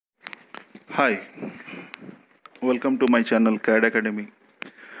Hi, welcome to my channel CAD Academy.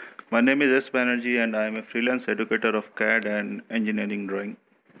 My name is S. Banerjee and I am a freelance educator of CAD and engineering drawing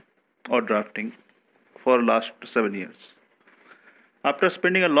or drafting for last 7 years. After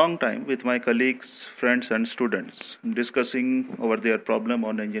spending a long time with my colleagues, friends and students discussing over their problem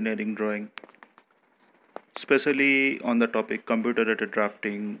on engineering drawing, especially on the topic computer-aided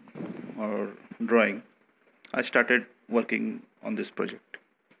drafting or drawing, I started working on this project.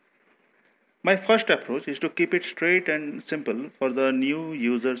 My first approach is to keep it straight and simple for the new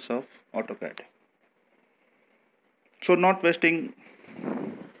users of AutoCAD. So, not wasting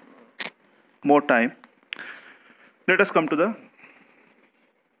more time, let us come to the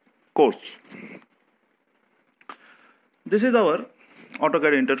course. This is our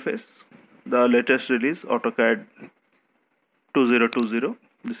AutoCAD interface, the latest release AutoCAD 2020.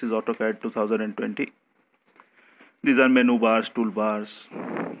 This is AutoCAD 2020. These are menu bars, toolbars.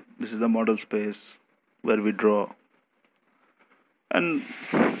 This is the model space where we draw and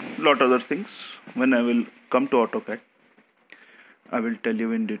lot other things. When I will come to AutoCAD, I will tell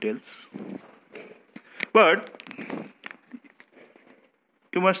you in details. But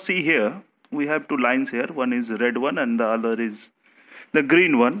you must see here, we have two lines here. One is red one and the other is the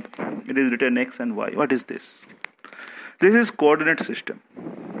green one. It is written X and Y. What is this? This is coordinate system.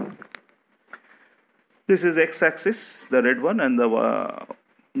 This is X-axis, the red one, and the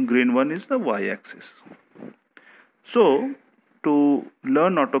green one is the Y-axis. So, to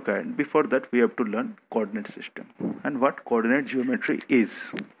learn AutoCAD, before that we have to learn coordinate system and what coordinate geometry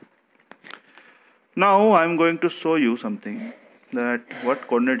is. Now, I am going to show you something that what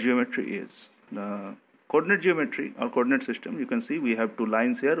coordinate geometry is. The coordinate geometry or coordinate system, you can see we have two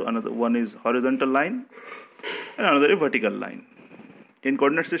lines here. Another one is horizontal line and another is vertical line. In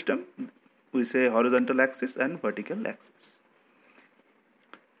coordinate system, we say horizontal axis and vertical axis.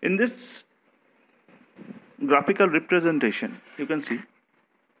 In this graphical representation, you can see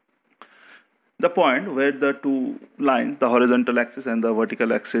the point where the two lines, the horizontal axis and the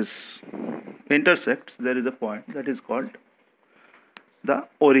vertical axis intersects. There is a point that is called the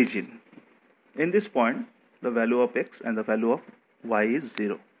origin. In this point, the value of x and the value of y is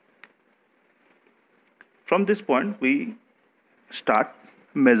 0. From this point, we start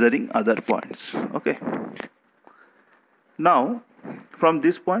measuring other points. Okay. Now, from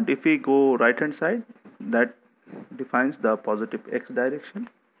this point, if we go right hand side, that defines the positive x direction.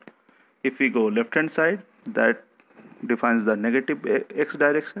 If we go left hand side, that defines the negative x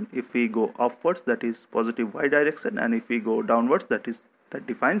direction. If we go upwards, that is positive y direction, and if we go downwards, that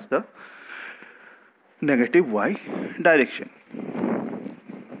defines the negative y direction.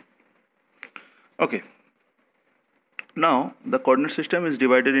 Okay. Now, the coordinate system is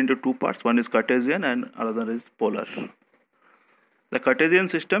divided into two parts. One is Cartesian and another is polar. The Cartesian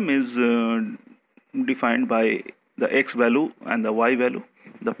system is defined by the x value and the y value.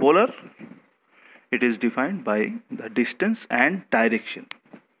 The polar, it is defined by the distance and direction.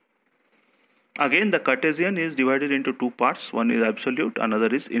 Again, the Cartesian is divided into two parts. One is absolute,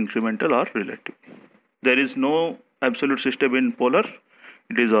 another is incremental or relative. There is no absolute system in polar.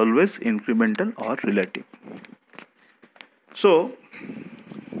 It is always incremental or relative. So,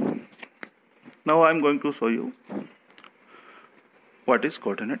 now I am going to show you what is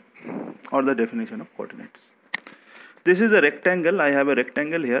coordinate or the definition of coordinates. This is a rectangle. I have a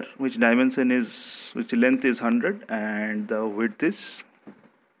rectangle here which length is 100 and the width is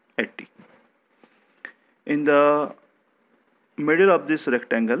 80. In the middle of this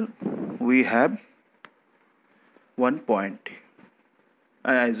rectangle we have one point.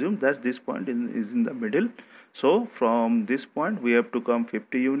 I assume that this point is in the middle. So from this point we have to come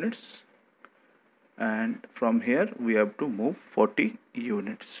 50 units and from here we have to move 40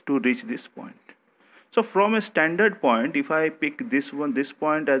 units to reach this point. So from a standard point, if I pick this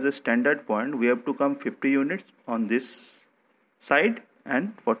point as a standard point, we have to come 50 units on this side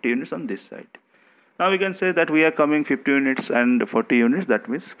and 40 units on this side. Now we can say that we are coming 50 units and 40 units, that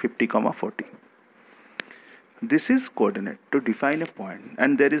means 50, 40. This is coordinate to define a point,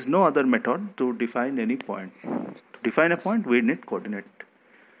 and there is no other method to define any point. To define a point, we need coordinate.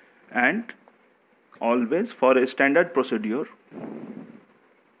 And always for a standard procedure,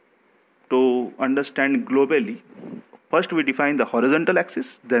 to understand globally, first we define the horizontal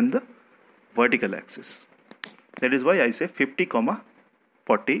axis, then the vertical axis. That is why I say 50,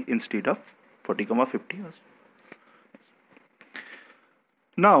 40 instead of 40, 50.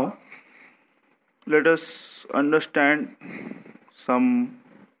 Now, let us understand some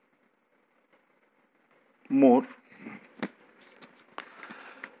more.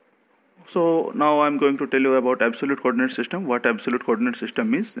 So now I'm going to tell you about absolute coordinate system. What absolute coordinate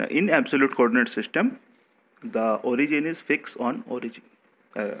system is? In absolute coordinate system, the origin is fixed on origin.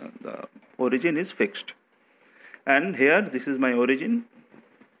 The origin is fixed, and here this is my origin,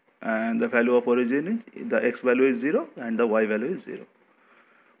 and the value of origin is the x value is 0 and the y value is 0.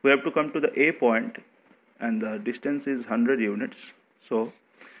 We have to come to the A point, and the distance is 100 units. So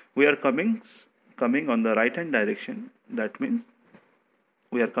we are coming on the right hand direction. That means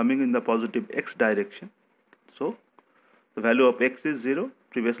we are coming in the positive x direction. So the value of x is 0.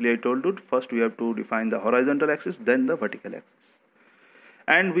 Previously I told you, first we have to define the horizontal axis, then the vertical axis.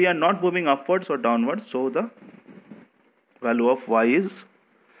 And we are not moving upwards or downwards, so the value of y is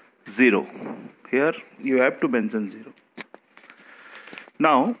 0. Here you have to mention 0.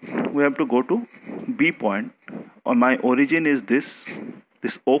 Now we have to go to B point. Or my origin is this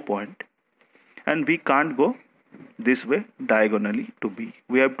O point, and we can't go this way diagonally to B.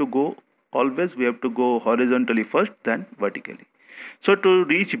 We have to go horizontally first, then vertically. So to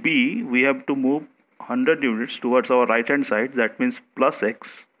reach B, we have to move 100 units towards our right hand side. That means plus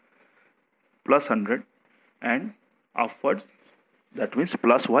x plus 100, and upwards, that means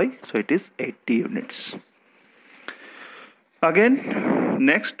plus y. So it is 80 units. Again,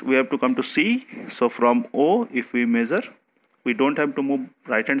 next we have to come to C. So from O, if we measure, we don't have to move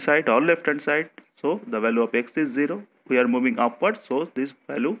right hand side or left hand side. So the value of x is 0. We are moving upwards, so this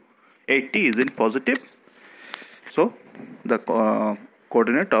value 80 is in positive. So the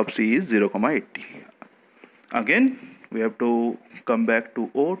coordinate of C is 0, 80. Again, we have to come back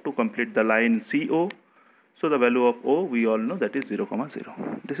to O to complete the line CO. So the value of O, we all know, that is 0,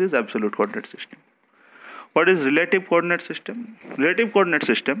 0. This is absolute coordinate system. What is relative coordinate system? Relative coordinate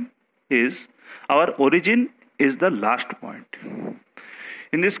system is our origin is the last point.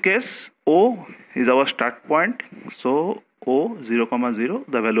 In this case, O is our start point. So O 0, 0,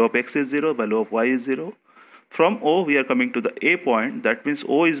 the value of x is 0, value of y is 0. From O we are coming to the A point. That means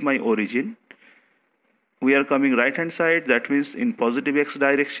O is my origin. We are coming right hand side, that means in positive x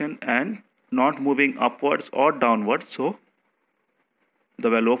direction, and not moving upwards or downwards. So the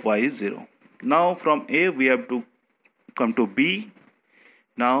value of y is 0. Now from A we have to come to B.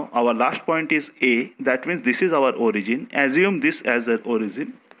 Now our last point is A. That means this is our origin. Assume this as an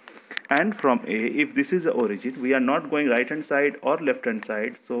origin. And from A, if this is the origin, we are not going right hand side or left hand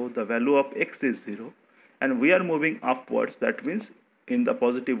side. So the value of x is 0. And we are moving upwards. That means in the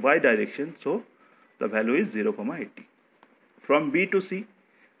positive y direction. So the value is 0, 80. From B to C.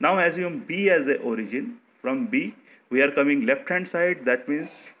 Now assume B as the origin. From B we are coming left hand side. That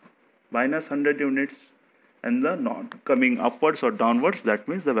means minus 100 units, and the not coming upwards or downwards, that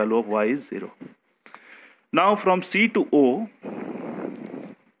means the value of y is 0. Now from C to O,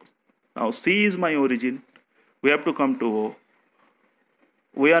 now C is my origin, we have to come to O.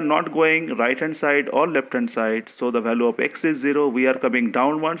 We are not going right hand side or left hand side, so the value of x is 0. We are coming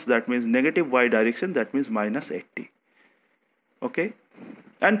downwards, that means negative y direction, that means minus 80. Okay,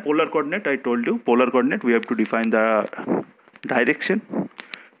 and polar coordinate, I told you, polar coordinate, we have to define the direction,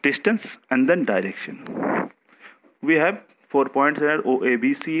 distance, and then direction. We have 4 points here, O, A,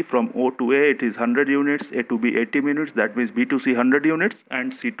 B, C. From O to A it is 100 units, A to B 80 units, that means B to C 100 units,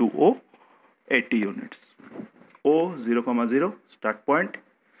 and C to O 80 units. O 0, 0, start point.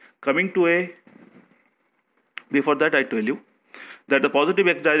 Coming to A, before that I tell you that the positive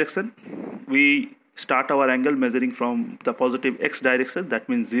x direction, we start our angle measuring from the positive x direction, that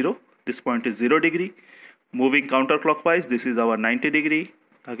means 0. This point is 0 degree. Moving counterclockwise, this is our 90 degree.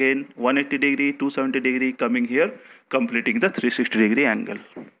 Again 180 degree, 270 degree, coming here, completing the 360 degree angle.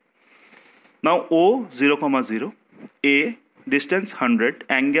 Now O 0, 0, A, distance 100,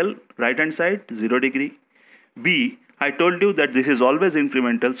 angle right hand side 0 degree. B, I told you that this is always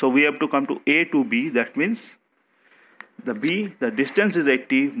incremental, so we have to come to A to B. That means the B, the distance is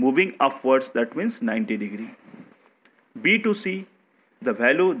 80, moving upwards, that means 90 degree. B to C, the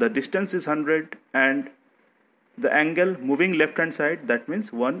value, the distance is 100, and the angle moving left hand side, that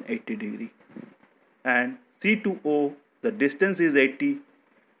means 180 degree. And C to O, the distance is 80,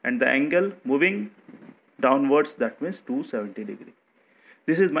 and the angle moving downwards, that means 270 degree.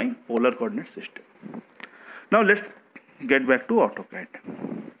 This is my polar coordinate system. Now let's get back to AutoCAD,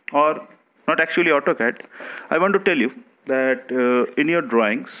 or not actually AutoCAD. I want to tell you that in your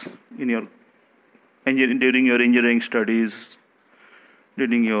drawings, during your engineering studies,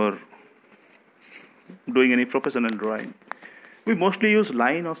 during your doing any professional drawing, we mostly use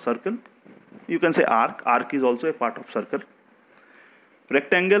line or circle. You can say arc. Arc is also a part of circle.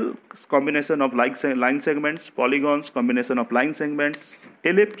 Rectangle, combination of line segments. Polygons, combination of line segments.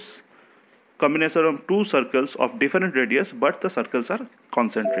 Ellipse, combination of two circles of different radius, but the circles are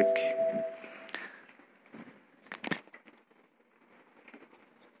concentric.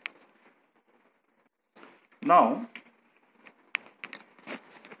 Now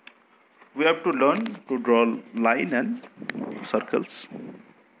we have to learn to draw line and circles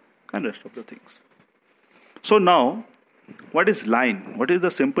and rest of the things. So now, what is line? What is the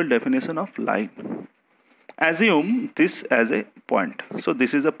simple definition of line? Assume this as a point. So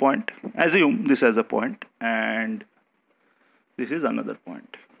this is a point. Assume this as a point and this is another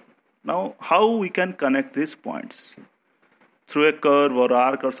point. Now, how we can connect these points? Through a curve or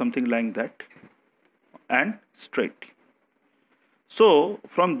arc or something like that, and straight. So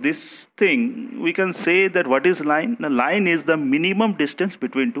from this thing, we can say that what is line? The line is the minimum distance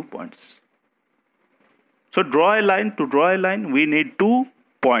between 2 points. So draw a line. To draw a line, we need 2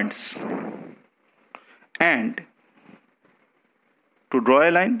 points. And to draw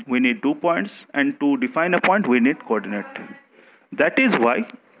a line, we need 2 points. And to define a point, we need coordinate. That is why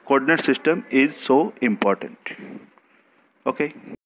coordinate system is so important. Okay.